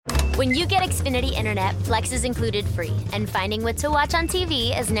When you get Xfinity Internet, Flex is included free, and finding what to watch on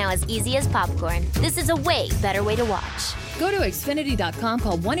TV is now as easy as popcorn. This is a way better way to watch. Go to Xfinity.com,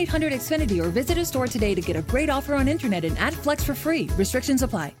 call 1-800-XFINITY, or visit a store today to get a great offer on internet and add Flex for free. Restrictions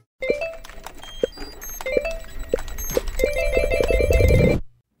apply.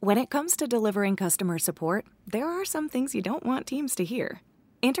 When it comes to delivering customer support, there are some things you don't want teams to hear.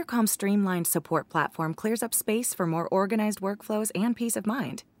 Intercom's streamlined support platform clears up space for more organized workflows and peace of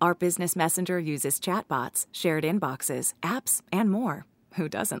mind. Our business messenger uses chatbots, shared inboxes, apps, and more. Who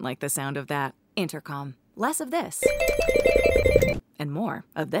doesn't like the sound of that? Intercom. Less of this. And more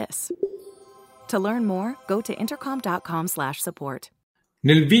of this. To learn more, go to intercom.com/support.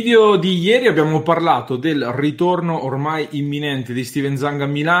 Nel video di ieri abbiamo parlato del ritorno ormai imminente di Steven Zang a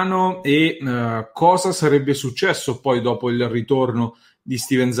Milano e cosa sarebbe successo poi dopo il ritorno di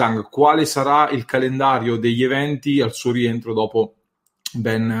Steven Zang, quale sarà il calendario degli eventi al suo rientro dopo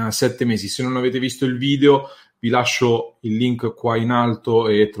ben 7 mesi. Se non avete visto il video vi lascio il link qua in alto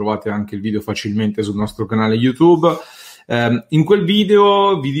e trovate anche il video facilmente sul nostro canale YouTube. In quel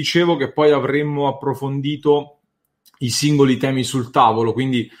video vi dicevo che poi avremmo approfondito i singoli temi sul tavolo,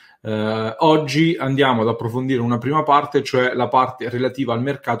 quindi oggi andiamo ad approfondire una prima parte, cioè la parte relativa al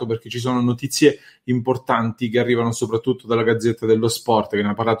mercato, perché ci sono notizie importanti che arrivano soprattutto dalla Gazzetta dello Sport, che ne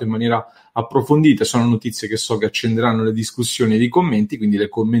ha parlato in maniera approfondita. Sono notizie che so che accenderanno le discussioni e i commenti, quindi le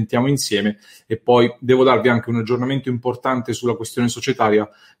commentiamo insieme, e poi devo darvi anche un aggiornamento importante sulla questione societaria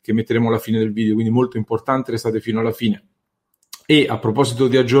che metteremo alla fine del video, quindi molto importante, restate fino alla fine. E a proposito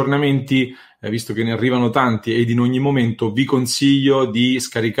di aggiornamenti, visto che ne arrivano tanti ed in ogni momento, vi consiglio di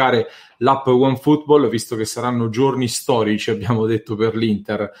scaricare l'app OneFootball, visto che saranno giorni storici, abbiamo detto, per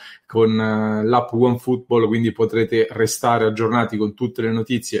l'Inter con l'app OneFootball, quindi potrete restare aggiornati con tutte le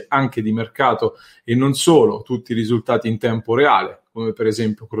notizie anche di mercato e non solo, tutti i risultati in tempo reale, come per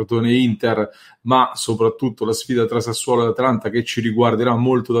esempio Crotone-Inter, ma soprattutto la sfida tra Sassuolo e Atalanta, che ci riguarderà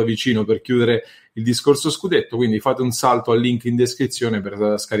molto da vicino per chiudere il discorso scudetto. Quindi fate un salto al link in descrizione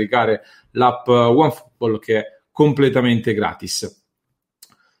per scaricare l'app OneFootball, che è completamente gratis.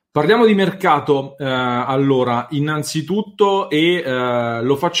 Parliamo di mercato allora, innanzitutto, e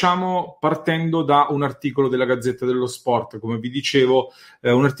lo facciamo partendo da un articolo della Gazzetta dello Sport, come vi dicevo,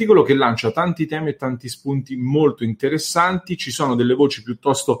 un articolo che lancia tanti temi e tanti spunti molto interessanti. Ci sono delle voci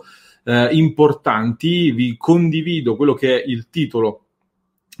piuttosto importanti. Vi condivido quello che è il titolo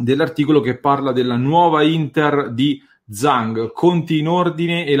dell'articolo, che parla della nuova Inter di Zang, conti in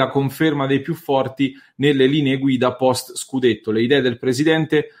ordine e la conferma dei più forti nelle linee guida post scudetto, le idee del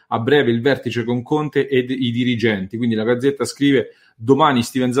presidente, a breve il vertice con Conte ed i dirigenti. Quindi la Gazzetta scrive: domani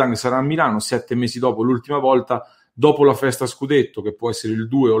Steven Zang sarà a Milano, 7 mesi dopo l'ultima volta, dopo la festa scudetto, che può essere il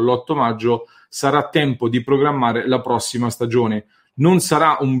 2 o l'8 maggio, sarà tempo di programmare la prossima stagione. Non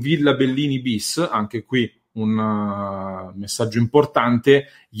sarà un Villa Bellini bis, anche qui un messaggio importante.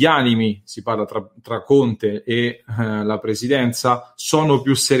 Gli animi, si parla tra Conte e la presidenza, sono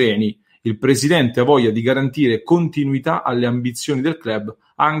più sereni. Il presidente ha voglia di garantire continuità alle ambizioni del club,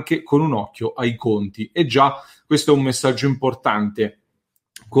 anche con un occhio ai conti. E già questo è un messaggio importante.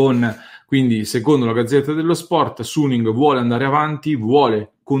 Quindi, secondo la Gazzetta dello Sport, Suning vuole andare avanti,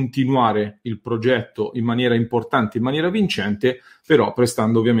 vuole continuare il progetto in maniera importante, in maniera vincente, però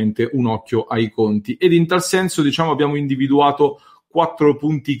prestando ovviamente un occhio ai conti. Ed in tal senso, abbiamo individuato 4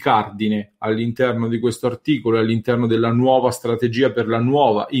 punti cardine all'interno di questo articolo, all'interno della nuova strategia per la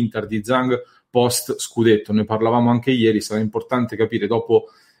nuova Inter di Zang post scudetto. Ne parlavamo anche ieri, sarà importante capire, dopo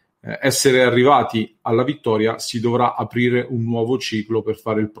essere arrivati alla vittoria, si dovrà aprire un nuovo ciclo per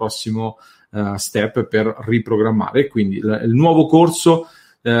fare il prossimo step, per riprogrammare. Quindi il nuovo corso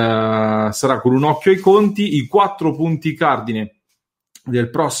sarà con un occhio ai conti. I 4 punti cardine del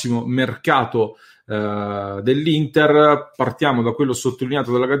prossimo mercato dell'Inter, partiamo da quello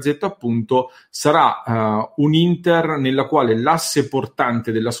sottolineato dalla Gazzetta, appunto, sarà un Inter nella quale l'asse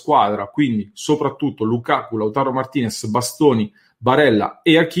portante della squadra, quindi soprattutto Lukaku, Lautaro Martinez, Bastoni, Barella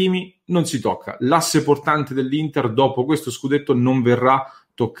e Hakimi, non si tocca. L'asse portante dell'Inter dopo questo scudetto non verrà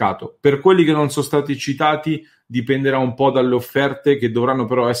toccato. Per quelli che non sono stati citati dipenderà un po' dalle offerte, che dovranno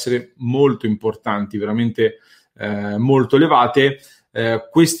però essere molto importanti, veramente molto elevate.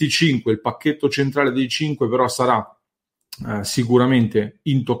 Questi 5, il pacchetto centrale dei 5 però sarà sicuramente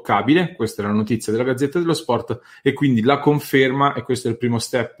intoccabile. Questa è la notizia della Gazzetta dello Sport, e quindi la conferma, e questo è il primo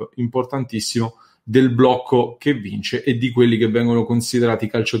step importantissimo, del blocco che vince e di quelli che vengono considerati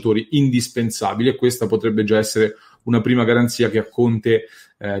calciatori indispensabili. E questa potrebbe già essere una prima garanzia che a Conte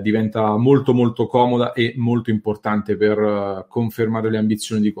diventa molto molto comoda e molto importante per confermare le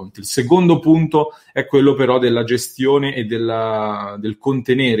ambizioni di Conte. Il secondo punto è quello però della gestione e del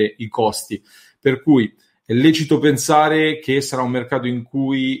contenere i costi, per cui è lecito pensare che sarà un mercato in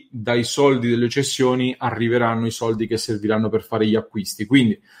cui dai soldi delle cessioni arriveranno i soldi che serviranno per fare gli acquisti,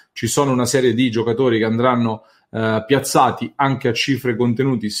 quindi ci sono una serie di giocatori che andranno piazzati anche a cifre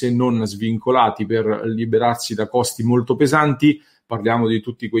contenuti, se non svincolati, per liberarsi da costi molto pesanti. Parliamo di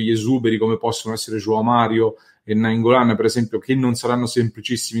tutti quegli esuberi come possono essere João Mario e Nainggolan, per esempio, che non saranno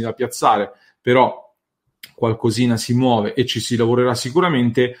semplicissimi da piazzare, però qualcosina si muove e ci si lavorerà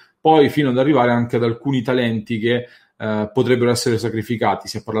sicuramente, poi fino ad arrivare anche ad alcuni talenti che potrebbero essere sacrificati.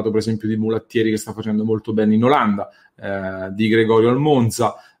 Si è parlato per esempio di Mulattieri, che sta facendo molto bene in Olanda, di Gregorio al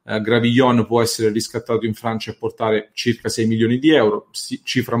Monza. Gravillon può essere riscattato in Francia e portare circa 6 milioni di euro,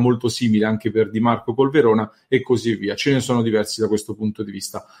 cifra molto simile anche per Di Marco col Verona, e così via. Ce ne sono diversi da questo punto di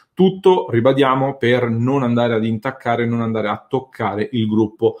vista. Tutto, ribadiamo, per non andare ad intaccare, non andare a toccare il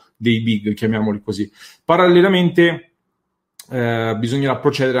gruppo dei big, chiamiamoli così. Parallelamente bisognerà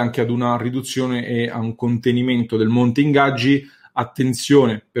procedere anche ad una riduzione e a un contenimento del monte ingaggi.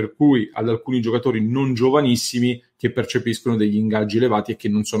 Attenzione per cui ad alcuni giocatori non giovanissimi che percepiscono degli ingaggi elevati e che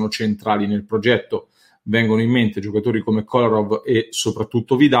non sono centrali nel progetto. Vengono in mente giocatori come Kolarov e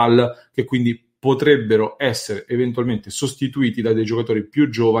soprattutto Vidal, che quindi potrebbero essere eventualmente sostituiti da dei giocatori più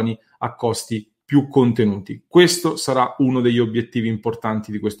giovani a costi più contenuti. Questo sarà uno degli obiettivi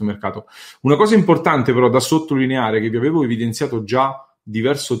importanti di questo mercato. Una cosa importante però da sottolineare, che vi avevo evidenziato già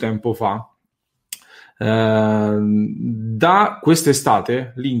diverso tempo fa, da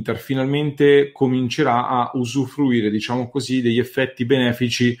quest'estate l'Inter finalmente comincerà a usufruire, diciamo così, degli effetti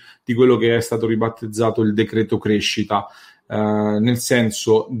benefici di quello che è stato ribattezzato il decreto crescita, nel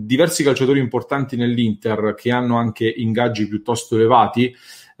senso, diversi calciatori importanti nell'Inter che hanno anche ingaggi piuttosto elevati,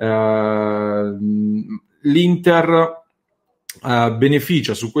 l'Inter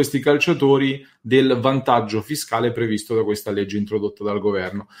beneficia su questi calciatori del vantaggio fiscale previsto da questa legge introdotta dal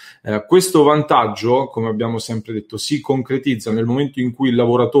governo. Questo vantaggio, come abbiamo sempre detto, si concretizza nel momento in cui il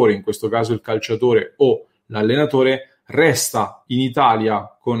lavoratore, in questo caso il calciatore o l'allenatore, resta in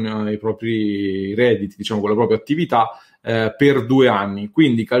Italia con i propri redditi, diciamo con la propria attività, per 2 anni.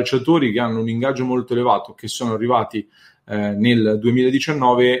 Quindi calciatori che hanno un ingaggio molto elevato, che sono arrivati nel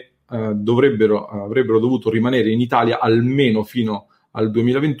 2019, avrebbero dovuto rimanere in Italia almeno fino al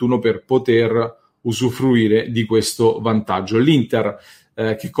 2021 per poter usufruire di questo vantaggio. L'Inter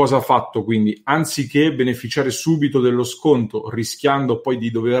che cosa ha fatto quindi? Anziché beneficiare subito dello sconto, rischiando poi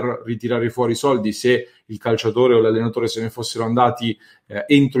di dover ritirare fuori i soldi se il calciatore o l'allenatore se ne fossero andati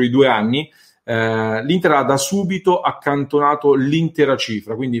entro i 2 anni, l'Inter ha da subito accantonato l'intera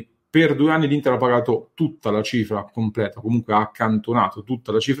cifra, quindi per 2 anni l'Inter ha pagato tutta la cifra completa, comunque ha accantonato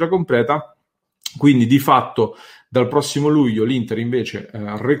tutta la cifra completa, quindi di fatto dal prossimo luglio l'Inter invece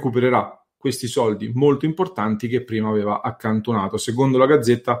recupererà questi soldi molto importanti che prima aveva accantonato. Secondo la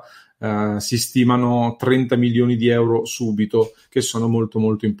Gazzetta si stimano 30 milioni di euro subito, che sono molto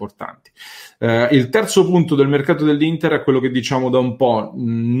molto importanti. Il terzo punto del mercato dell'Inter è quello che diciamo da un po':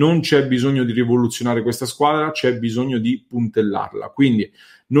 non c'è bisogno di rivoluzionare questa squadra, c'è bisogno di puntellarla, quindi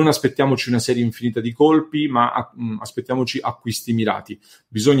non aspettiamoci una serie infinita di colpi, ma aspettiamoci acquisti mirati.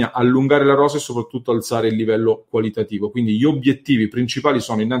 Bisogna allungare la rosa e soprattutto alzare il livello qualitativo. Quindi gli obiettivi principali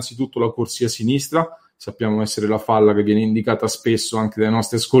sono innanzitutto la corsia sinistra, sappiamo essere la falla che viene indicata spesso anche dai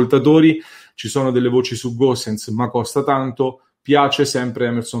nostri ascoltatori. Ci sono delle voci su Gosens, ma costa tanto. Piace sempre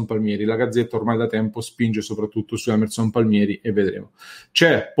Emerson Palmieri. La Gazzetta ormai da tempo spinge soprattutto su Emerson Palmieri e vedremo.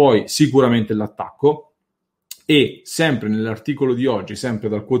 C'è poi sicuramente l'attacco, e sempre nell'articolo di oggi, sempre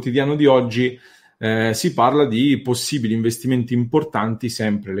dal quotidiano di oggi, si parla di possibili investimenti importanti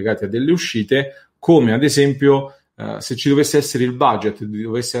sempre legati a delle uscite, come ad esempio se ci dovesse essere il budget,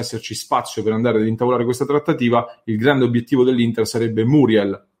 dovesse esserci spazio per andare ad intavolare questa trattativa, il grande obiettivo dell'Inter sarebbe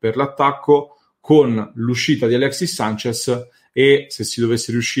Muriel per l'attacco, con l'uscita di Alexis Sanchez, e se si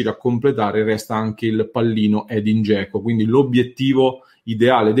dovesse riuscire a completare resta anche il pallino Edin Dzeko. Quindi l'obiettivo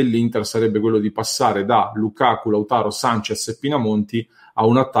ideale dell'Inter sarebbe quello di passare da Lukaku, Lautaro, Sanchez e Pinamonti a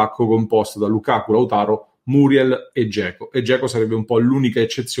un attacco composto da Lukaku, Lautaro, Muriel e Dzeko. E Dzeko sarebbe un po' l'unica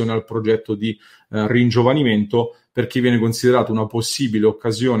eccezione al progetto di ringiovanimento, perché viene considerato una possibile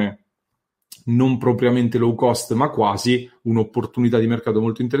occasione non propriamente low cost, ma quasi un'opportunità di mercato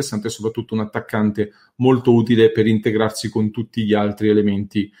molto interessante, e soprattutto un attaccante molto utile per integrarsi con tutti gli altri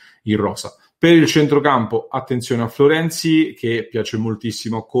elementi in rosa. Per il centrocampo, attenzione a Florenzi, che piace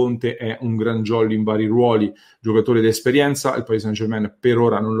moltissimo a Conte, è un gran jolly in vari ruoli, giocatore di esperienza, il Paris Saint-Germain per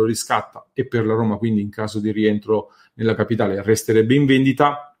ora non lo riscatta e per la Roma, quindi in caso di rientro nella capitale, resterebbe in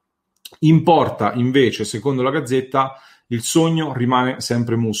vendita. In porta, invece, secondo la Gazzetta, il sogno rimane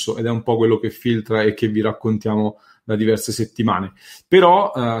sempre Musso, ed è un po' quello che filtra e che vi raccontiamo da diverse settimane.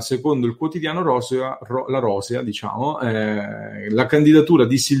 Però, secondo il quotidiano la Rosea, diciamo, la candidatura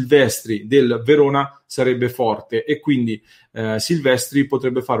di Silvestri del Verona sarebbe forte, e quindi Silvestri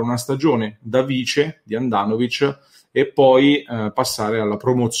potrebbe fare una stagione da vice di Handanovic e poi passare alla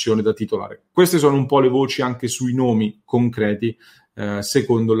promozione da titolare. Queste sono un po' le voci anche sui nomi concreti,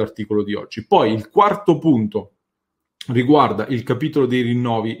 secondo l'articolo di oggi. Poi il quarto punto riguarda il capitolo dei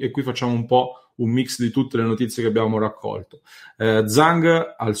rinnovi, e qui facciamo un po' un mix di tutte le notizie che abbiamo raccolto.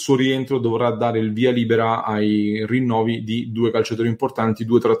 Zhang al suo rientro dovrà dare il via libera ai rinnovi di 2 calciatori importanti,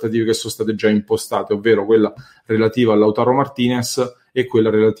 2 trattative che sono state già impostate, ovvero quella relativa a Lautaro Martinez e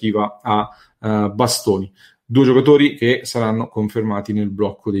quella relativa a Bastoni. 2 giocatori che saranno confermati nel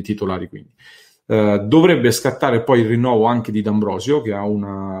blocco dei titolari, quindi. Dovrebbe scattare poi il rinnovo anche di D'Ambrosio, che ha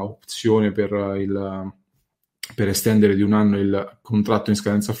una opzione per estendere di 1 anno il contratto in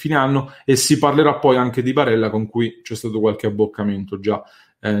scadenza a fine anno, e si parlerà poi anche di Barella, con cui c'è stato qualche abboccamento già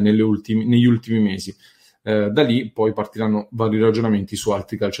negli ultimi mesi. Da lì poi partiranno vari ragionamenti su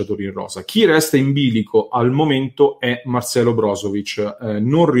altri calciatori in rosa. Chi resta in bilico al momento è Marcelo Brozovic.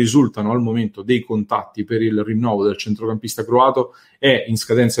 Non risultano al momento dei contatti per il rinnovo del centrocampista croato, è in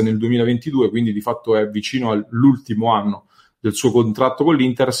scadenza nel 2022, quindi di fatto è vicino all'ultimo anno del suo contratto con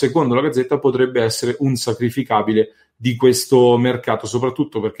l'Inter. Secondo la Gazzetta potrebbe essere un sacrificabile di questo mercato,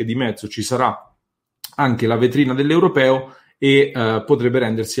 soprattutto perché di mezzo ci sarà anche la vetrina dell'Europeo e potrebbe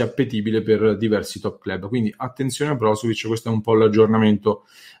rendersi appetibile per diversi top club. Quindi attenzione a Brozovic, questo è un po' l'aggiornamento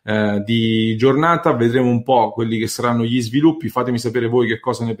di giornata. Vedremo un po' quelli che saranno gli sviluppi. Fatemi sapere voi che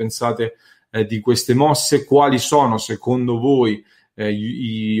cosa ne pensate di queste mosse, quali sono secondo voi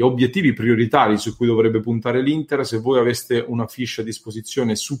gli obiettivi prioritari su cui dovrebbe puntare l'Inter. Se voi aveste una fiche a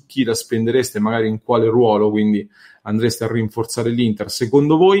disposizione su chi la spendereste, magari in quale ruolo, quindi andreste a rinforzare l'Inter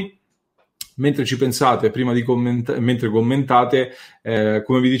secondo voi. Mentre ci pensate, prima di mentre commentate,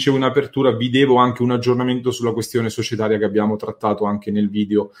 come vi dicevo in apertura, vi devo anche un aggiornamento sulla questione societaria che abbiamo trattato anche nel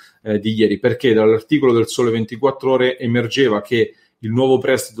video di ieri, perché dall'articolo del Sole 24 Ore emergeva che il nuovo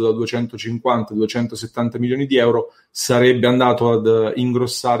prestito da 250-270 milioni di euro sarebbe andato ad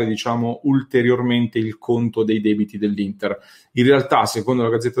ingrossare, diciamo, ulteriormente il conto dei debiti dell'Inter. In realtà, secondo la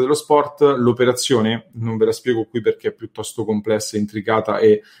Gazzetta dello Sport, l'operazione, non ve la spiego qui perché è piuttosto complessa e intricata,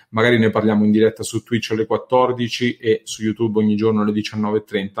 e magari ne parliamo in diretta su Twitch alle 14 e su YouTube ogni giorno alle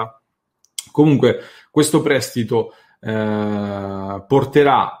 19:30. Comunque, questo prestito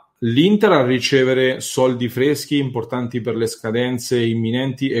porterà l'Inter a ricevere soldi freschi importanti per le scadenze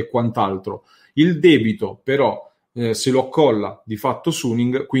imminenti e quant'altro. Il debito però se lo accolla di fatto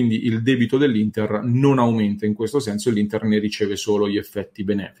Suning, quindi il debito dell'Inter non aumenta in questo senso e l'Inter ne riceve solo gli effetti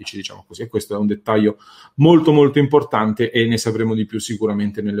benefici, diciamo così. E questo è un dettaglio molto molto importante e ne sapremo di più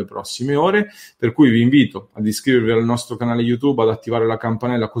sicuramente nelle prossime ore, per cui vi invito ad iscrivervi al nostro canale YouTube, ad attivare la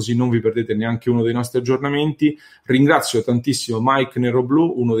campanella così non vi perdete neanche uno dei nostri aggiornamenti. Ringrazio tantissimo Mike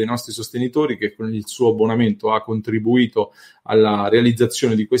Neroblu, uno dei nostri sostenitori, che con il suo abbonamento ha contribuito alla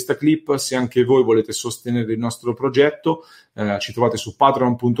realizzazione di questa clip. Se anche voi volete sostenere il nostro progetto, ci trovate su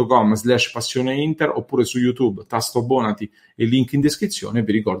patreon.com/passioneinter oppure su YouTube, tasto abbonati e link in descrizione.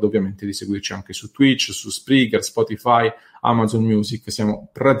 Vi ricordo ovviamente di seguirci anche su Twitch, su Spreaker, Spotify, Amazon Music. Siamo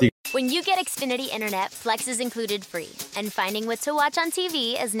praticamente... When you get Xfinity Internet, Flex is included free, and finding what to watch on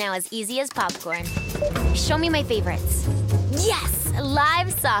TV is now as easy as popcorn. Show me my favorites. Yes,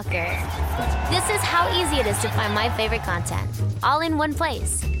 live soccer. This is how easy it is to find my favorite content, all in one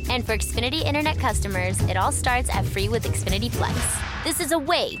place. And for Xfinity Internet customers, it all starts at free with Xfinity Flex. This is a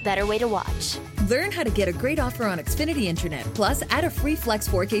way better way to watch. Learn how to get a great offer on Xfinity Internet. Plus, add a free Flex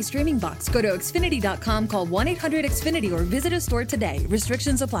 4K streaming box. Go to Xfinity.com, call 1-800-XFINITY, or visit a store today.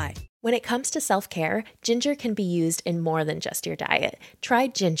 Restrictions apply. When it comes to self-care, ginger can be used in more than just your diet. Try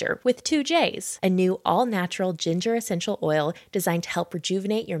Ginger with 2 J's, a new all-natural ginger essential oil designed to help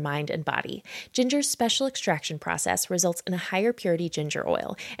rejuvenate your mind and body. Ginger's special extraction process results in a higher purity ginger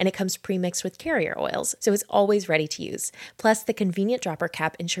oil, and it comes pre-mixed with carrier oils, so it's always ready to use. Plus, the convenient dropper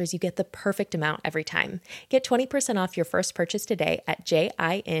cap ensures you get the perfect amount every time. Get 20% off your first purchase today at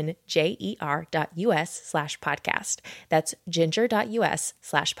jinjer.us/podcast. That's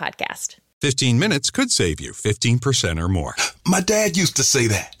ginger.us/podcast. 15 minutes could save you 15% or more. My dad used to say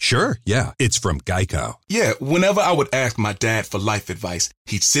that. Sure, yeah. It's from Geico. Yeah, whenever I would ask my dad for life advice,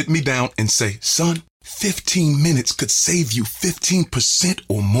 he'd sit me down and say, son, 15 minutes could save you 15%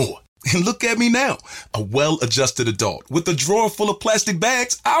 or more. And look at me now, a well-adjusted adult with a drawer full of plastic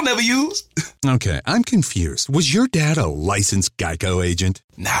bags I'll never use. Okay, I'm confused. Was your dad a licensed Geico agent?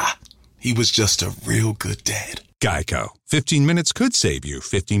 Nah, he was just a real good dad. Geico. 15 minutes could save you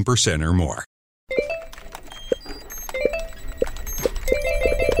 15% or more.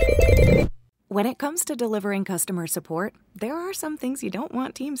 When it comes to delivering customer support, there are some things you don't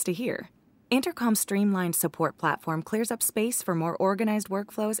want teams to hear. Intercom's streamlined support platform clears up space for more organized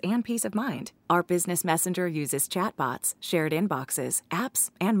workflows and peace of mind. Our business messenger uses chatbots, shared inboxes, apps,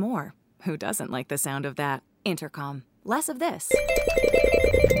 and more. Who doesn't like the sound of that? Intercom. Less of this.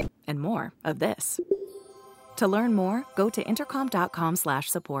 And more of this. To learn more, go to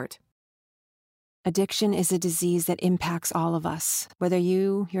intercom.com/support. Addiction is a disease that impacts all of us. Whether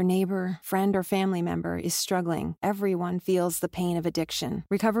you, your neighbor, friend, or family member is struggling, everyone feels the pain of addiction.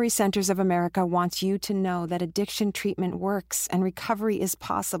 Recovery Centers of America wants you to know that addiction treatment works and recovery is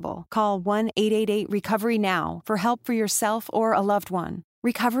possible. Call 1-888-RECOVERY now for help for yourself or a loved one.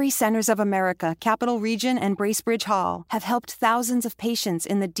 Recovery Centers of America, Capital Region, and Bracebridge Hall have helped thousands of patients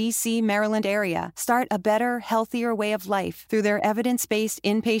in the D.C., Maryland area start a better, healthier way of life through their evidence-based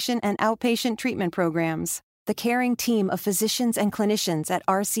inpatient and outpatient treatment programs. The caring team of physicians and clinicians at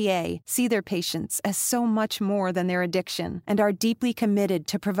RCA see their patients as so much more than their addiction and are deeply committed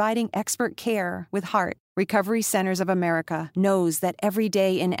to providing expert care with heart. Recovery Centers of America knows that every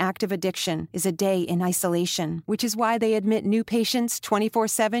day in active addiction is a day in isolation, which is why they admit new patients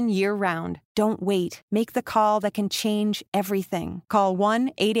 24/7 year-round. Don't wait. Make the call that can change everything. Call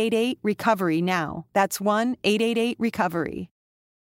 1-888-RECOVERY now. That's 1-888-RECOVERY.